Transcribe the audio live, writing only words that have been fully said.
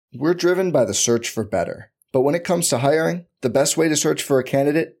We're driven by the search for better. But when it comes to hiring, the best way to search for a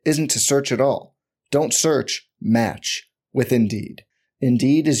candidate isn't to search at all. Don't search, match with Indeed.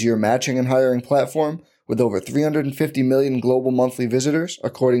 Indeed is your matching and hiring platform with over 350 million global monthly visitors,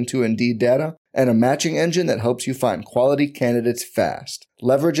 according to Indeed data, and a matching engine that helps you find quality candidates fast.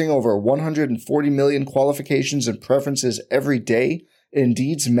 Leveraging over 140 million qualifications and preferences every day,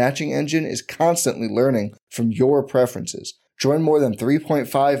 Indeed's matching engine is constantly learning from your preferences. Join more than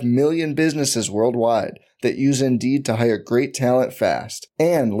 3.5 million businesses worldwide that use Indeed to hire great talent fast.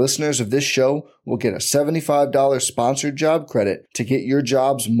 And listeners of this show will get a $75 sponsored job credit to get your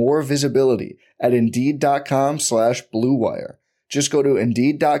jobs more visibility at Indeed.com/Blue Wire. Just go to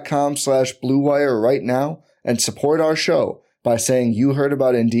Indeed.com/Blue Wire right now and support our show by saying you heard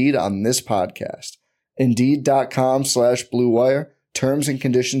about Indeed on this podcast. Indeed.com/Blue Wire. Terms and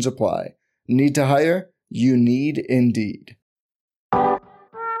conditions apply. Need to hire? You need Indeed.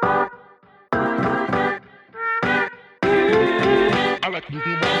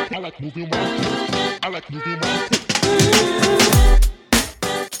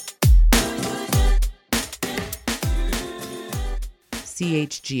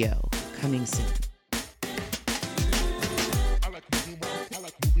 CHGO, coming soon.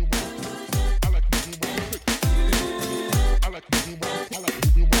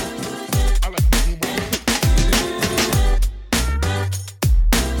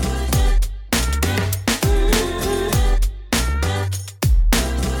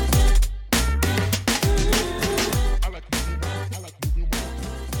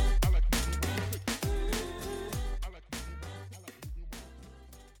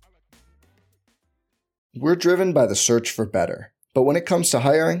 We're driven by the search for better. But when it comes to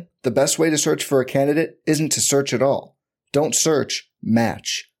hiring, the best way to search for a candidate isn't to search at all. Don't search,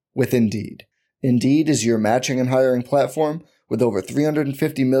 match with Indeed. Indeed is your matching and hiring platform with over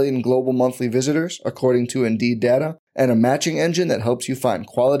 350 million global monthly visitors, according to Indeed data, and a matching engine that helps you find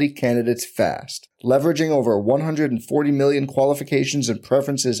quality candidates fast. Leveraging over 140 million qualifications and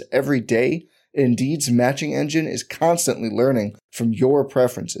preferences every day, Indeed's matching engine is constantly learning from your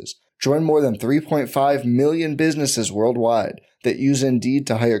preferences. Join more than 3.5 million businesses worldwide that use Indeed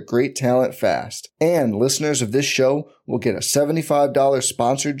to hire great talent fast. And listeners of this show will get a $75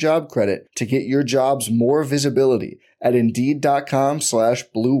 sponsored job credit to get your jobs more visibility at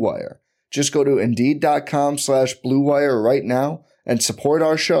Indeed.com/Blue Wire. Just go to Indeed.com/Blue Wire right now and support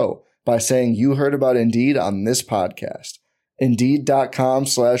our show by saying you heard about Indeed on this podcast.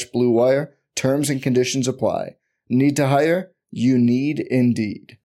 Indeed.com/Blue Wire. Terms and conditions apply. Need to hire? You need Indeed.